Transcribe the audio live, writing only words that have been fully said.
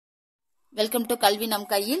Welcome to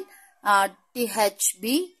Kalvi-Namkaiyil THB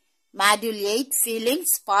Module 8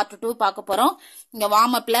 Feelings Part 2 பார்க்க போறோம். இங்க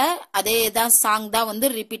warm upல அதே தான் song தான் வந்து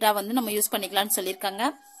repeat வந்து நம்ம யூஸ் பண்ணிக்கலாம்னு சொல்லிருக்காங்க.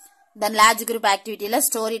 Then large group activityல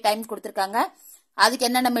story time கொடுத்திருக்காங்க. அதுக்கு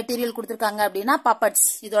என்னென்ன மெட்டீரியல் கொடுத்திருக்காங்க அப்படினா puppets.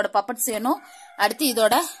 இதோட puppets வேணும். அடுத்து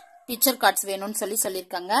இதோட picture cards வேணும்னு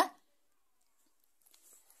சொல்லிருக்காங்க.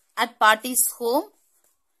 At party's home,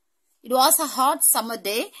 it was a hot summer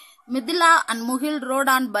day. Midila and Mughil rode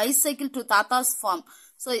on bicycle to Tata's farm.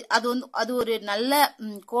 So, அது ஒரு நல்ல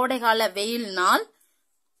கோடைகால வெயில் நாள்.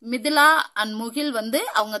 Midila and Mughil வந்து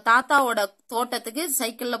அவங்க தாத்தாவோட தோட்டத்துக்கு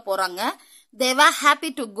சைக்கிள்ல போறாங்க. They were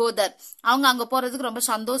happy to go there. அவங்க அங்க போறதுக்கு ரொம்ப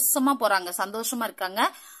சந்தோஷமா போறாங்க. சந்தோஷமா இருக்காங்க.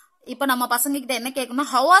 இப்போ நம்ம பசங்க கிட்ட என்ன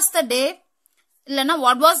கேட்கணும்? How was the day? இல்லனா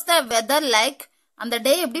what was the weather like? அந்த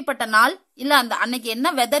டே எப்படிப்பட்ட நாள் இல்ல அந்த அன்னைக்கு என்ன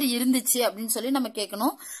வெதர் இருந்துச்சு அப்படின்னு சொல்லி நம்ம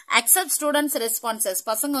கேட்கணும். Accept students responses.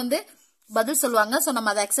 பசங்க வந்து பதில் சொல்லுவாங்க. சோ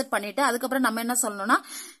நம்ம அதை அக்செப்ட் பண்ணிட்டு அதுக்கப்புறம் நம்ம என்ன சொல்லணும்னா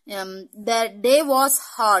the day was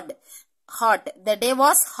hot the day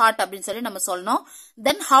was hot அப்படின்னு சொல்லி நம்ம சொல்லணும்.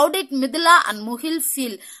 then how did Midila and Mughil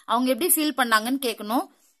feel? அவங்க எப்படி ஃபீல் பண்ணாங்கன்னு கேட்கணும்.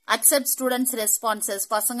 Accept students responses.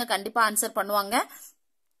 பசங்க கண்டிப்பா ஆன்சர் பண்ணுவாங்க.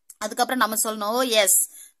 அதுக்கப்புறம் நம்ம சொல்லணும் oh yes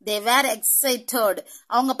they were excited.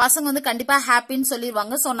 அவங்க பசங்க வந்து கண்டிப்பா ஹாப்பின்னு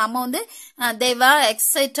சொல்லிடுவாங்க. சோ நம்ம வந்து they were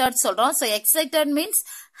excited சொல்றோம். சோ excited means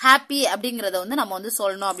happy அப்படிங்கறத வந்து நம்ம வந்து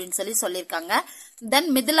சொல்லணும் அப்படின்னு சொல்லிருக்காங்க. then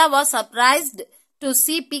Midila was surprised to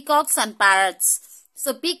see peacocks and parrots. so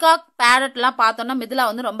peacock parrot எல்லாம் பார்த்தோம்னா Midila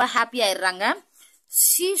வந்து ரொம்ப ஹாப்பி ஆயிடுறாங்க.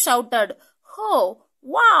 she shouted oh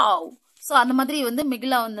wow. So அந்த மாதிரி வந்து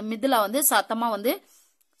Midila வந்து சத்தமா வந்து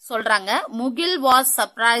சொல்றாங்க. Mughil was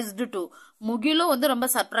surprised too. முகிலும் வந்து ரொம்ப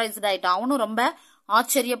சர்ப்ரைஸ்ட் ஆயிட்டான். அவனும் ரொம்ப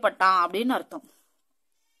ஆச்சரியப்பட்டான் அப்படின்னு அர்த்தம்.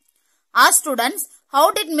 Our students, how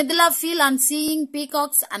did Midila feel on seeing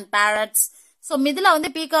peacocks and parrots? So Midila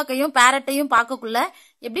வந்து பீகாக்கையும் பேரட்டையும் பார்க்கக்குள்ள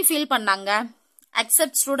எப்படி ஃபீல் பண்ணாங்க?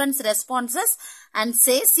 Accept students responses and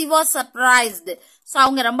say she was surprised. So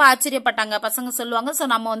அவங்க ரொம்ப ஆச்சரியப்பட்டாங்க பசங்க சொல்லுவாங்க. சோ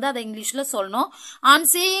நம்ம வந்து அதை இங்கிலீஷ்ல சொல்லணும். On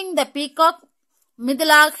seeing the peacock,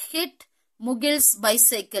 Midila hit Mughil's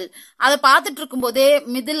bicycle. அதை பார்த்துட்டு இருக்கும் போதே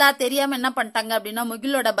Midila தெரியாம என்ன பண்ணிட்டாங்க அப்படின்னா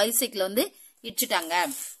முகிலோட பைசைக்கிள் வந்து இடிச்சிட்டாங்க.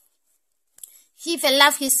 He fell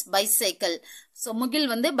off his bicycle. So முகில்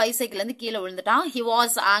வந்து பைசைக்கிள் வந்து கீழே விழுந்துட்டான். He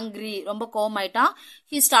was angry. ரொம்ப கோவமாயிட்டான்.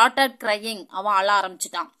 He started crying. அவன் அழ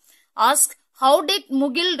ஆரம்பிச்சிட்டான். Ask how did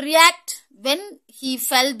Mughil react when he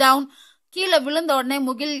fell down? கீழே விழுந்த உடனே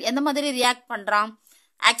முகில் எந்த மாதிரி ரியாக்ட் பண்றான்?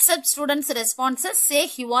 Accept students responses, say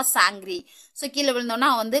he was angry. So கீழே விழுந்தோன்னா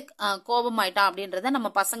வந்து கோபமாயிட்டான் அப்படின்றத நம்ம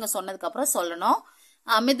பசங்க சொன்னதுக்கு அப்புறம் சொல்லணும்.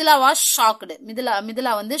 Midila was shocked.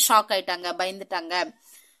 Midila வந்து ஷாக் ஆயிட்டாங்க, பயந்துட்டாங்க.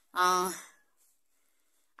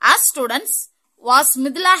 As students, was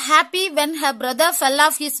Midila happy when her brother fell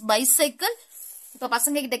off his bicycle? இப்ப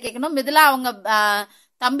பசங்க கிட்ட கேட்கணும். Midila அவங்க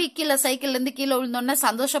தம்பி கீழே சைக்கிள்ல இருந்து கீழே விழுந்தோன்னா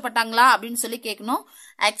சந்தோஷப்பட்டாங்களா அப்படின்னு சொல்லி கேட்கணும்.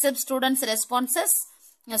 Accept students responses,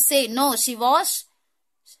 say no, she was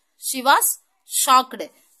shocked.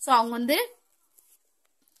 So அவங்க வந்து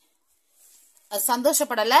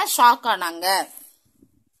சந்தோஷப்படல, ஷாக் ஆனாங்க.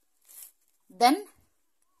 Then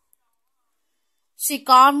she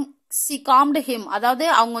calmed him. அதாவது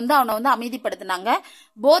அவங்க வந்து அவனை வந்து அமைதிப்படுத்தினாங்க.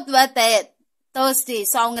 Both were thirsty.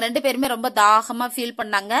 So அவங்க ரெண்டு பேருமே ரொம்ப தாகமா ஃபீல்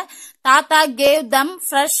பண்ணாங்க. தாத்தா gave them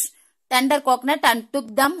fresh tender coconut and took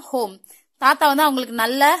them home. தாத்தா வந்து அவங்களுக்கு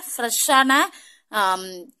நல்ல ஃப்ரெஷ்ஷான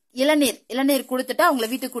இளநீர் கொடுத்துட்டு அவங்கள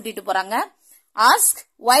வீட்டுக்கு கூட்டிட்டு போறாங்க. Ask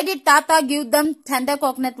why did Tata give them tender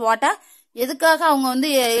coconut water? எதுக்காக அவங்க வந்து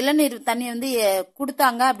இளநீர் தண்ணி வந்து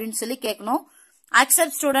கொடுத்தாங்க அப்படின்னு சொல்லி கேட்கணும்.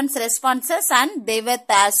 Accept students responses and they were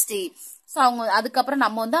thirsty. So அவங்க அதுக்கப்புறம்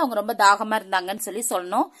நம்ம வந்து அவங்க ரொம்ப தாகமா இருந்தாங்கன்னு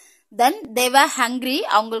சொல்லணும். Then they were hungry.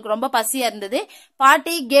 அவங்களுக்கு ரொம்ப பசியா இருந்தது.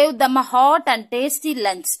 Party gave them a hot and tasty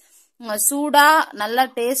lunch. சூடா நல்ல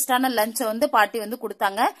டேஸ்டான லஞ்ச் வந்து பாட்டி வந்து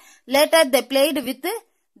கொடுத்தாங்க. Later they played with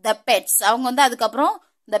the pets. அவங்க வந்து அதுக்கப்புறம்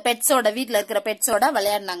இந்த பெட்ஸோட வீட்ல இருக்கிற பெட்ஸோட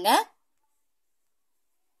விளையாடினாங்க.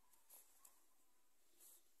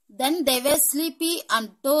 Then they were sleepy and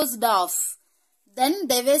dozed off.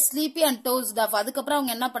 அதுக்கப்புறம்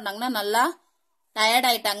அவங்க என்ன பண்ணாங்கன்னா நல்லா டயர்ட்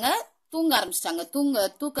ஆயிட்டாங்க, தூங்க ஆரம்பிச்சிட்டாங்க.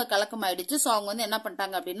 தூக்க கலக்கம் ஆயிடுச்சு. சோ அவங்க வந்து என்ன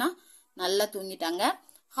பண்ணிட்டாங்க அப்படின்னா நல்லா தூங்கிட்டாங்க.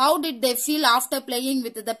 How did they feel after playing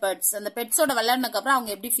with the pets? அந்த பெட்ஸோட விளையாடினதுக்கு அப்புறம்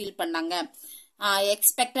அவங்க எப்படி ஃபீல் பண்ணாங்க?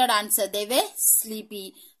 Expected answer, they were sleepy.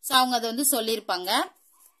 So அவங்க அதை வந்து சொல்லியிருப்பாங்க.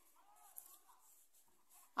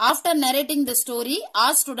 After narrating the story,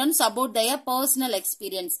 ask students about their personal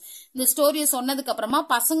experience. இந்த ஸ்டோரியை சொன்னதுக்கு அப்புறமா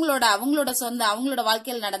அவங்களோட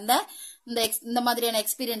வாழ்க்கையில் நடந்த இந்த மாதிரியான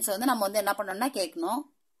எக்ஸ்பீரியன்ஸ் வந்து நம்ம வந்து என்ன பண்ணணும்னா கேட்கணும்.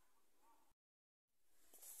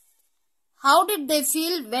 How did they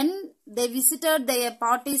feel when they visited their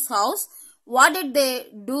party's house? What did they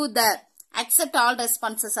do there? accept all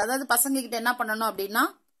responses. அதாவது பசங்க கிட்ட என்ன பண்ணணும் அப்படின்னா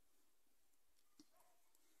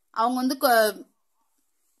அவங்க வந்து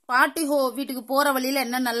பாட்டி வீட்டுக்கு போற வழியில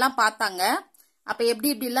என்னென்னலாம் பார்த்தாங்க, அப்ப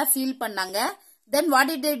எப்படி எல்லாம் ஃபீல் பண்ணாங்க, then what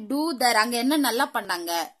did they do there, அங்க என்ன நல்லா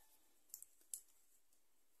பண்ணாங்க,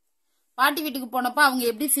 பாட்டி வீட்டுக்கு போனப்ப அவங்க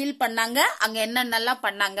எப்படி ஃபீல் பண்ணாங்க, அங்க என்ன நல்லா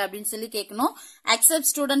பண்ணாங்க அப்படின்னு சொல்லி கேட்கணும். accept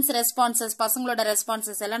students responses, பசங்களோட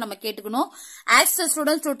ரெஸ்பான்சஸ் எல்லாம் நம்ம கேட்டுக்கணும். ask the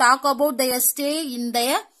students to talk about their stay in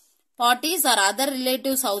their parties or other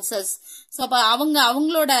relatives houses. So அப்ப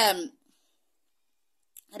அவங்களோட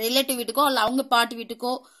ரிலேட்டிவ் வீட்டுக்கோ அல்ல அவங்க பாட்டி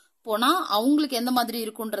வீட்டுக்கோ போனா அவங்களுக்கு எந்த மாதிரி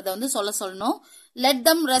இருக்குன்றத வந்து சொல்லணும். let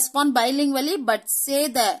them respond bilingually but say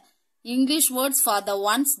the English words for the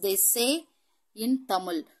ones they say in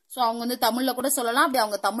Tamil. So அவங்க வந்து தமிழ்ல கூட சொல்லலாம். அப்படி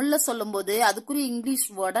அவங்க தமிழ்ல சொல்லும்போது அதுக்குரிய இங்கிலீஷ்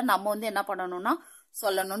வேர்டை நம்ம வந்து என்ன பண்ணணும்னா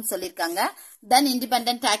சொல்லணும்னு சொல்லியிருக்காங்க. then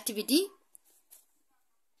independent activity,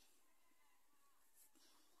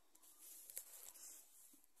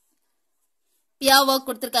 peer work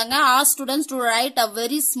கொடுத்திருக்காங்க. ask students to write a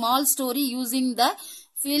very small story using the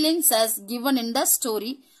feelings as given in the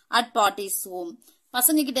story at party's home.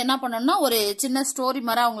 பசங்க கிட்ட என்ன பண்ணணும்னா ஒரு சின்ன ஸ்டோரி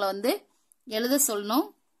மாதிரி அவங்கள வந்து எழுத சொல்லணும்.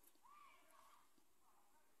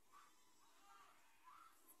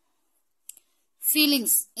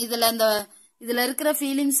 ஃபீலிங்ஸ் இதுல இருக்கிற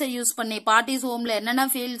ஃபீலிங்ஸை யூஸ் பண்ணி பார்ட்டிஸ் ஹோம்ல என்னென்ன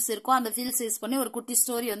ஃபீல்ஸ் இருக்கோ அந்த ஃபீல்ஸ் யூஸ் பண்ணி ஒரு குட்டி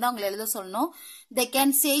ஸ்டோரி வந்து அவங்க எழுத சொல்லணும். they can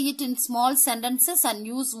say it in small sentences and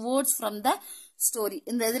use words from the story.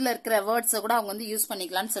 இந்த இதுல இருக்கிற வேர்ட்ஸை கூட அவங்க வந்து யூஸ்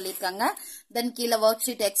பண்ணிக்கலாம்னு சொல்லியிருக்காங்க. தென் கீழே ஒர்க்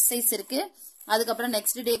ஷீட் எக்ஸசைஸ் இருக்கு. அதுக்கப்புறம்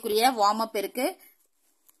நெக்ஸ்ட் டேக்குரிய வார்ம் அப் இருக்கு.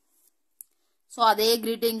 ஸோ அதே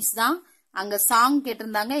கிரீட்டிங்ஸ் தான். அங்க சாங்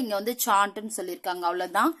கேட்டிருந்தாங்க, இங்க வந்து சாண்ட்னு சொல்லியிருக்காங்க,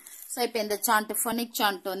 அவ்வளவுதான். ஸோ இப்போ இந்த சாண்ட் ஃபனிக்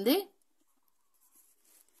சாண்ட் வந்து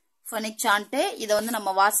ஃபனிக் சாண்ட் இதை வந்து நம்ம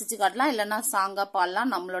வாசிச்சு காட்டலாம், இல்லைன்னா சாங்கா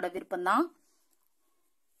பாடலாம், நம்மளோட விருப்பம் தான்.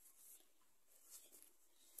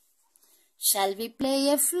 Shall we play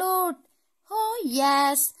a flute? Oh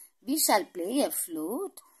yes, we shall play a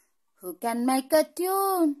flute. Who can make a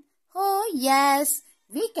tune? Oh yes,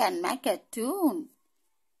 we can make a tune.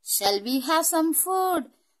 Shall we have some food?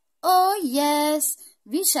 Oh yes,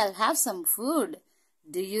 we shall have some food.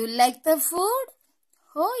 Do you like the food?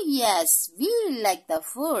 Oh yes, we like the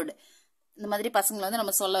food. இந்த மாதிரி பசங்களை வந்து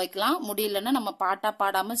நம்ம சொல்ல வைக்கலாம். முடியலன்னா நம்ம பாட்டா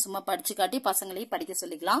பாடாம சும்மா படிச்சு காட்டி பசங்களையும் படிக்க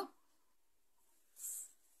சொல்லிக்கலாம்.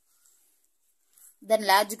 Then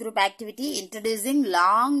large group activity, introducing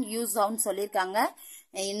long use sound சொல்லிருக்காங்க.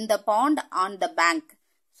 In the pond on the bank.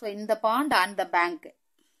 So in the pond on the bank.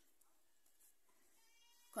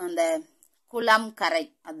 அந்த குளம் கரை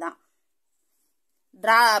அதான்.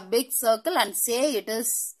 Draw a big circle and say it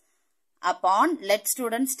is a pond. Let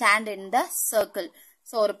students stand in the circle.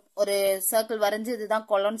 So ஒரு circle வரைஞ்சு இதுதான்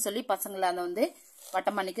குளம்னு சொல்லி பசங்களை அந்த வந்து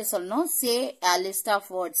வட்டம் பண்ணிக்க சொல்லணும். Say a list of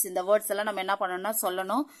words. இந்த வேர்ட்ஸ் எல்லாம் நம்ம என்ன பண்ணணும்னா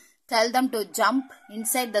சொல்லணும். Tell them to jump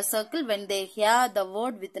inside the circle when they hear the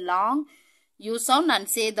word with long U sound and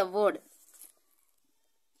say the word.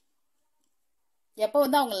 எப்போ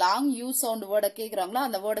வந்து அவங்க லாங் யூ சவுண்ட் வேர்டை கேட்குறாங்களோ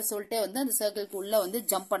அந்த வேர்டை சொல்லிட்டே வந்து அந்த சர்க்கிள்க்கு உள்ள வந்து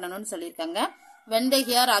ஜம்ப் பண்ணணும்னு சொல்லியிருக்காங்க. when they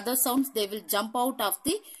hear other sounds they will jump out of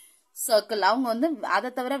the circle. அவங்க வந்து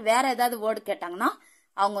அதை தவிர வேற ஏதாவது வேர்டு கேட்டாங்கன்னா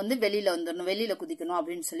அவங்க வந்து வெளியில வந்துடணும், வெளியில குதிக்கணும்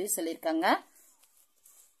அப்படின்னு சொல்லியிருக்காங்க.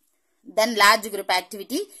 then large group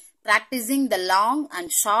activity, practicing the long and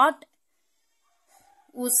short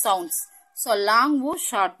oo sounds. So long oo,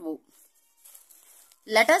 short oo.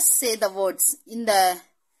 Let us say the words. இந்த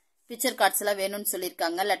picture cards எல்லாம் வேணும்னு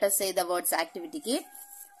சொல்லியிருக்காங்க. Let us say the words activity.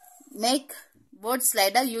 Make word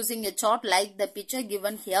slider using a chart like the picture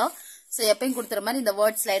given here. So எப்பயும் கொடுத்துற மாதிரி இந்த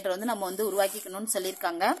word slider வந்து நம்ம வந்து உருவாக்கிக்கணும்னு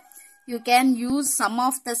சொல்லியிருக்காங்க. You can use some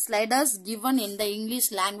of the sliders given in the English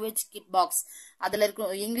language kit box. அதுல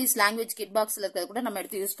இருக்கும் English language kit பாக்ஸ்ல இருக்கிறத கூட நம்ம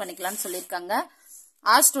எடுத்து யூஸ் பண்ணிக்கலாம்னு சொல்லியிருக்காங்க.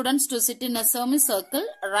 Ask students to sit in a semicircle,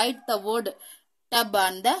 write the word tub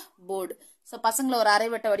on the board. So பசங்களை ஒரு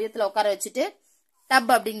அரைவட்ட வடிவத்துல உட்கார வச்சுட்டு tub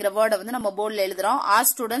அப்படிங்கிற வேர்டை வந்து நம்ம போர்டில் எழுதுறோம். Ask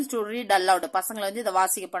students to read aloud. பசங்களை வந்து இதை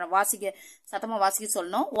சத்தமா வாசிக்க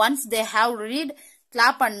சொல்லணும். Once they have read,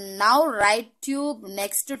 clap and now write tube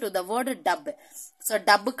next to the word dub. So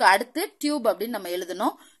டப்புக்கு அடுத்து டியூப் அப்படின்னு நம்ம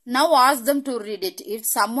எழுதணும். Now ask them to read it. If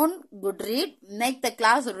someone could read, make the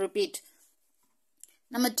class repeat.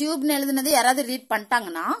 நம்ம டியூப்னு எழுதுனது யாராவது ரீட்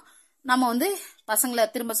பண்ணிட்டாங்கன்னா நம்ம வந்து பசங்களை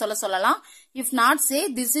திரும்ப சொல்லலாம். If not, say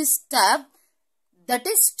this is tub, that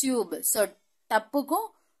is tube. So டப்புக்கும்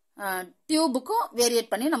டியூபுக்கும்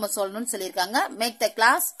வேரியேட் பண்ணி நம்ம சொல்லணும்னு சொல்லியிருக்காங்க. Make the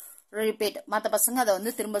class repeat. மற்ற பசங்க அதை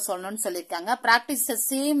வந்து திரும்ப சொல்லணும்னு சொல்லியிருக்காங்க. Practice the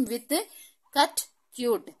same with cut,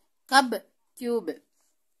 cute, cub, tube.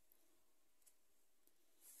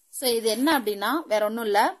 So இது என்ன அப்படின்னா வேற ஒன்றும்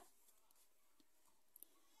இல்லை.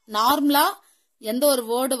 நார்மலா எந்த ஒரு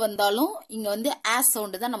வேர்டு வந்தாலும் இங்க வந்து ஆஸ்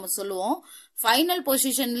சவுண்ட் தான் நம்ம சொல்லுவோம். ஃபைனல்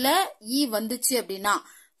பொசிஷன்ல ஈ வந்துச்சு அப்படின்னா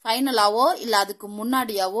ஃபைனலாவோ இல்ல அதுக்கு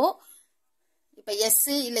முன்னாடியாவோ இப்ப எஸ்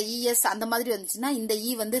இல்ல இஎஸ் அந்த மாதிரி வந்துச்சுன்னா இந்த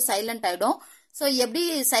ஈ வந்து சைலண்ட் ஆயிடும். சோ எப்படி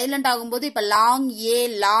சைலண்ட் ஆகும்போது இப்ப லாங் ஏ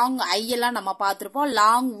லாங் ஐ எல்லாம் நம்ம பார்த்திருப்போம்,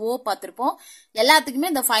 லாங் ஓ பார்த்திருப்போம்.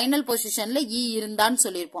 எல்லாத்துக்குமே இந்த ஃபைனல் பொசிஷன்ல ஈ இருந்தான்னு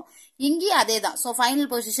சொல்லியிருப்போம். இங்கேயும் அதே தான். சோ ஃபைனல்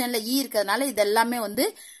பொசிஷன்ல ஈ இருக்கிறதுனால இது எல்லாமே வந்து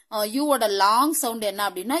யூவோட லாங் சவுண்ட் என்ன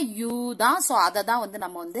அப்படின்னா யூ தான். சோ அதை தான் வந்து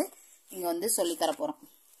நம்ம வந்து இங்க வந்து சொல்லி தர போறோம்.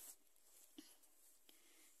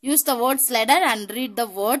 Use the word slider and read the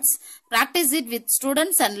words. Practice it with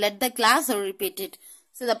students and let the class repeat it.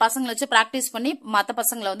 So the பசங்களை வச்சு practice பண்ணி மத்த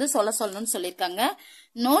பசங்களை வந்து சொல்லணும்னு சொல்லிருக்காங்க.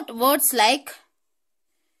 Note words like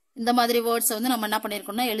இந்த மாதிரி words வந்து நம்ம என்ன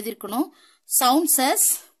பண்ணிருக்கோம்னா எழுதிருக்கணும். Sounds as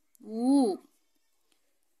ooh.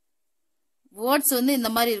 Words வந்து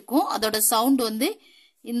இந்த மாதிரி இருக்கும். அதோட சவுண்ட் வந்து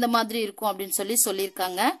இந்த மாதிரி இருக்கும் அப்படின்னு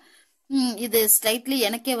சொல்லிருக்காங்க. இது ஸ்லைட்லி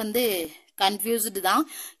எனக்கே வந்து கன்ஃபியூஸ்டு தான்.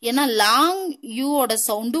 ஏன்னா லாங் யூவோட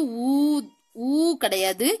சவுண்டு ஊ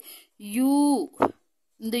கிடையாது, யூ.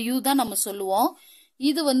 இந்த யூ தான் நம்ம சொல்லுவோம்.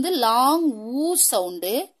 இது வந்து லாங் ஊ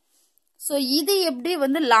சவுண்டு. ஸோ இது எப்படி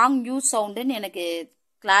வந்து லாங் யூ சவுண்டுன்னு எனக்கு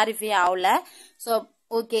கிளாரிஃபை ஆகல. ஸோ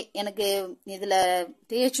ஓகே, எனக்கு இதுல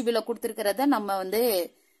டிஹெச்பில கொடுத்துருக்கிறத நம்ம வந்து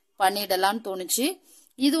பண்ணிடலாம்னு தோணுச்சு.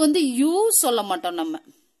 இது வந்து யூ சொல்ல மாட்டோம், நம்ம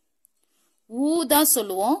ஊ தான்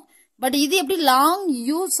சொல்லுவோம். பட் இது எப்படி லாங்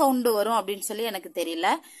யூ சவுண்ட் வரும் அப்படின்னு சொல்லி எனக்கு தெரியல.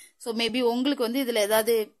 ஸோ மேபி உங்களுக்கு வந்து இதுல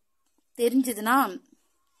ஏதாவது தெரிஞ்சதுன்னா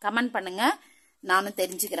கமெண்ட் பண்ணுங்க, நானும்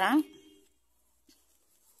தெரிஞ்சுக்கிறேன்.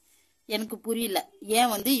 எனக்கு புரியல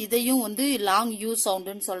ஏன் வந்து இதையும் வந்து லாங் யூ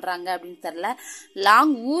சவுண்டுன்னு சொல்றாங்க அப்படின்னு தெரியல.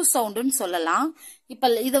 லாங் ஊ சவுண்டுன்னு சொல்லலாம்.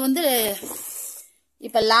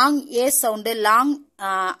 இப்ப long A sound long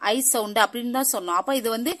I sound அப்படின்னு தான் சொன்னோம். அப்ப இது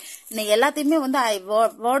வந்து எல்லாத்தையுமே வந்து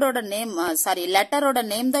வேர்டோட நேம் லெட்டரோட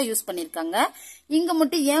நேம் தான் யூஸ் பண்ணிருக்காங்க. இங்க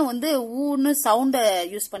மட்டும் ஏன் வந்து ஊன்னு சவுண்ட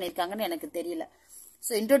யூஸ் பண்ணிருக்காங்கன்னு எனக்கு தெரியல.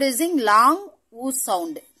 ஸோ இன்ட்ரோடியூசிங் லாங் ஊ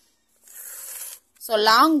சவுண்டு. ஸோ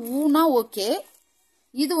லாங் ஊனா ஓகே,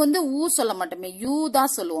 இது வந்து ஊ சொல்ல மாட்டோமே, யூ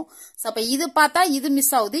தான் சொல்லுவோம். ஸோ அப்ப இது பார்த்தா இது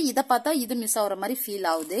மிஸ் ஆகுது, இதை பார்த்தா இது மிஸ் ஆகுற மாதிரி ஃபீல்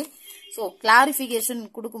ஆகுது. ஸோ கிளாரிஃபிகேஷன்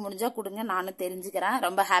கொடுக்க முடிஞ்சா கொடுங்க, நானும் தெரிஞ்சுக்கிறேன்,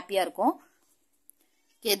 ரொம்ப ஹாப்பியா இருக்கும்.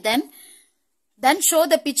 Okay, then show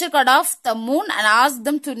the picture card of the moon and ask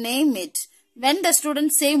them to name it. When the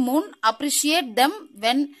students say moon, appreciate them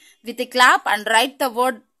when with a clap and write the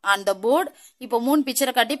word on the board. இப்போ Moon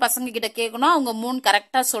பிக்சரை காட்டி பசங்க கிட்ட கேட்கணும், அவங்க Moon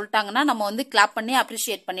கரெக்டா சொல்லிட்டாங்கன்னா நம்ம வந்து கிளாப் பண்ணி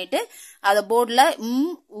அப்ரிஷியேட் பண்ணிட்டு அத போர்ட்ல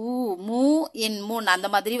மூ இன் மூன் அந்த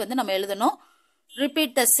மாதிரி வந்து நம்ம எழுதணும்.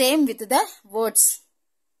 Repeat the same with the words.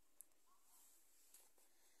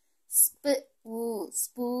 ஸ்பு who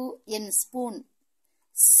ஸ்பூ in spoon,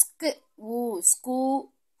 ஸ்க் ஊ ஸ்கூ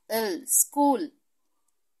இல் ஸ்கூல்,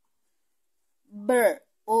 பர்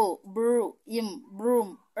ஓ ப்ரூ இம்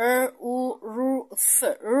ப்ரூம், ஊ ரூ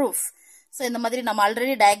ரூஃப். ஸோ இந்த மாதிரி நம்ம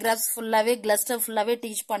ஆல்ரெடி டயக்ராம்ஸ் ஃபுல்லாவே கிளஸ்டர் ஃபுல்லாவே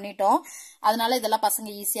டீச் பண்ணிட்டோம். அதனால இதெல்லாம் பசங்க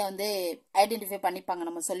ஈஸியா வந்து ஐடென்டிஃபை பண்ணிப்பாங்க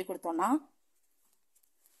நம்ம சொல்லி கொடுத்தோம்னா.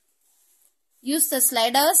 Use the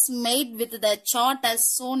sliders mat with the chart as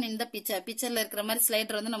shown in the picture. பிக்சர்ல இருக்கிற மாதிரி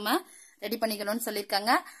ஸ்லைடர் வந்து நம்ம ரெடி பண்ணிக்கணும்னு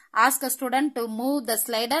சொல்லியிருக்காங்க. Ask a student to move the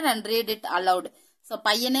slider and read it aloud. So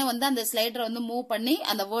பையனே வந்து அந்த ஸ்லைடரை வந்து மூவ் பண்ணி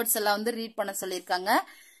அந்த வேர்ட்ஸ் எல்லாம் வந்து ரீட் பண்ண சொல்லியிருக்காங்க.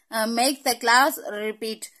 Make the class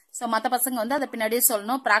repeat. So மற்ற பசங்க வந்து அதை பின்னாடியே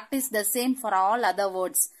சொல்லணும். Practice the same for all other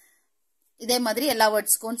words. இதே மாதிரி எல்லா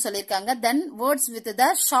வேர்ட்ஸ்க்கும் சொல்லியிருக்காங்க. தென் words with the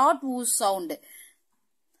short who sound.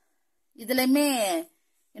 இதுலயுமே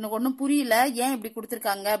எனக்கு ஒன்னும் புரியல ஏன் இப்படி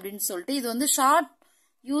கொடுத்துருக்காங்க அப்படின்னு சொல்லிட்டு. இது வந்து ஷார்ட்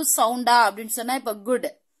யூஸ் சவுண்டா அப்படின்னு சொன்னா இப்ப குட்,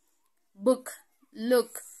 புக்,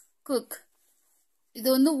 லுக், குக். இது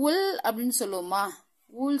வந்து உல் அப்படின்னு சொல்லுவோமா,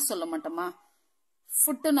 ஊல் சொல்ல மாட்டோமா.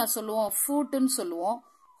 ஃபுட்டு நான் சொல்லுவோம், ஃபூட்டுன்னு சொல்லுவோம்,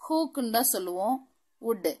 ஹூக்குன்னு தான் சொல்லுவோம்,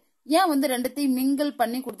 வுட். ஏன் வந்து ரெண்டுத்தையும் மிங்கிள்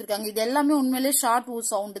பண்ணி கொடுத்துருக்காங்க? இது எல்லாமே உண்மையிலே ஷார்ட் ஊ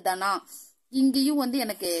சவுண்டு தானா? இங்கேயும் வந்து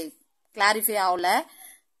எனக்கு கிளாரிஃபை ஆகல.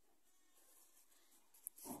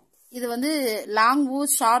 இது வந்து லாங் ஊ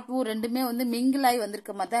ஷார்ட் ஊ ரெண்டுமே வந்து மிங்கிள் ஆகி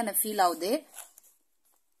வந்திருக்க மாதிரி தான் எனக்கு ஃபீல் ஆகுது.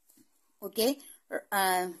 ஓகே,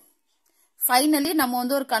 ஃபைனலி நம்ம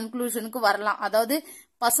வந்து ஒரு கன்க்ளூஷனுக்கு வரலாம். அதாவது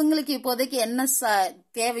பசங்களுக்கு இப்போதைக்கு என்ன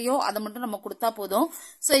தேவையோ அதை மட்டும் நம்ம கொடுத்தா போதும்.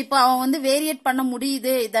 ஸோ இப்போ அவன் வந்து வேரியேட் பண்ண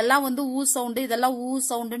முடியுது, இதெல்லாம் வந்து ஊ சவுண்டு இதெல்லாம் ஊ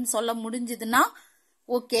சவுண்டுன்னு சொல்ல முடிஞ்சதுன்னா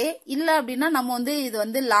ஓகே. இல்ல அப்படின்னா நம்ம வந்து இது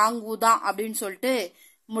வந்து லாங் ஊ தான் அப்படின்னு சொல்லிட்டு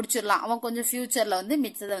முடிச்சிடலாம். அவன் கொஞ்சம் ஃபியூச்சர்ல வந்து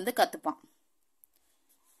மிச்சத்தை வந்து கத்துப்பான்.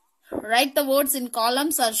 Write the words in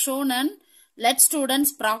columns are shown and let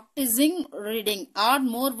students practicing reading. Add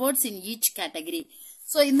more words in each category.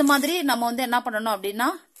 So இந்த மாதிரி நம்ம வந்து என்ன பண்ணணும் அப்படின்னா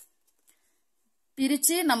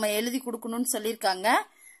பிரிச்சு நம்ம எழுதி கொடுக்கணும்னு சொல்லியிருக்காங்க.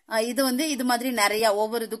 இது வந்து இது மாதிரி நிறைய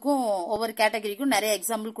ஒவ்வொரு இதுக்கும் ஒவ்வொரு கேட்டகரிக்கும் நிறைய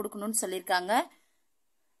எக்ஸாம்பிள் கொடுக்கணும்னு சொல்லியிருக்காங்க.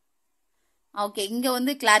 ஓகே, இங்க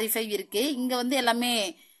வந்து கிளாரிஃபை இருக்கு. இங்க வந்து எல்லாமே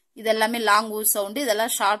இதெல்லாமே லாங் ஊ சவுண்டு,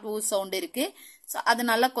 இதெல்லாம் ஷார்ட் ஊ சவுண்டு இருக்கு. ஸோ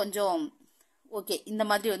அதனால கொஞ்சம் ஓகே இந்த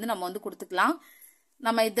மாதிரி வந்து நம்ம வந்து கொடுத்துக்கலாம்.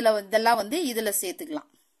 நம்ம இதெல்லாம் வந்து இதுல சேர்த்துக்கலாம்.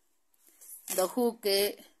 இந்த ஹூக்கு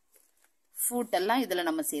ஃபுட் எல்லாம் இதுல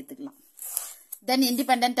நம்ம சேர்த்துக்கலாம். Then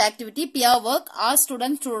independent activity, peer work. Ask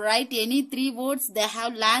students to write any 3 words they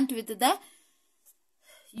have learnt with the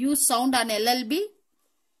use sound on LLB.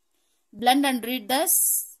 Blend and read the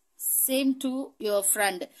same to your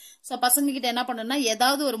friend. So பசங்க கிட்ட என்ன பண்ணணும்னா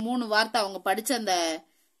ஏதாவது ஒரு 3 வார்த்தை அவங்க படிச்ச அந்த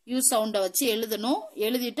யூஸ் சவுண்டை வச்சு எழுதணும்.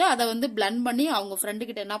 எழுதிட்டு அதை வந்து பிளண்ட் பண்ணி அவங்க ஃப்ரெண்டு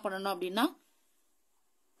கிட்ட என்ன பண்ணணும் அப்படின்னா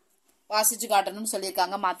வாசிச்சு காட்டணும்னு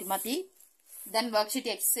சொல்லியிருக்காங்க மாத்தி மாத்தி. தென் ஒர்க் ஷீட்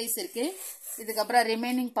எக்ஸசைஸ் இருக்கு. இதுக்கப்புறம்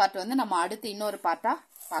ரிமைனிங் பார்ட் வந்து நம்ம அடுத்து இன்னொரு பார்ட்டா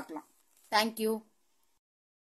பார்க்கலாம். தேங்க்யூ.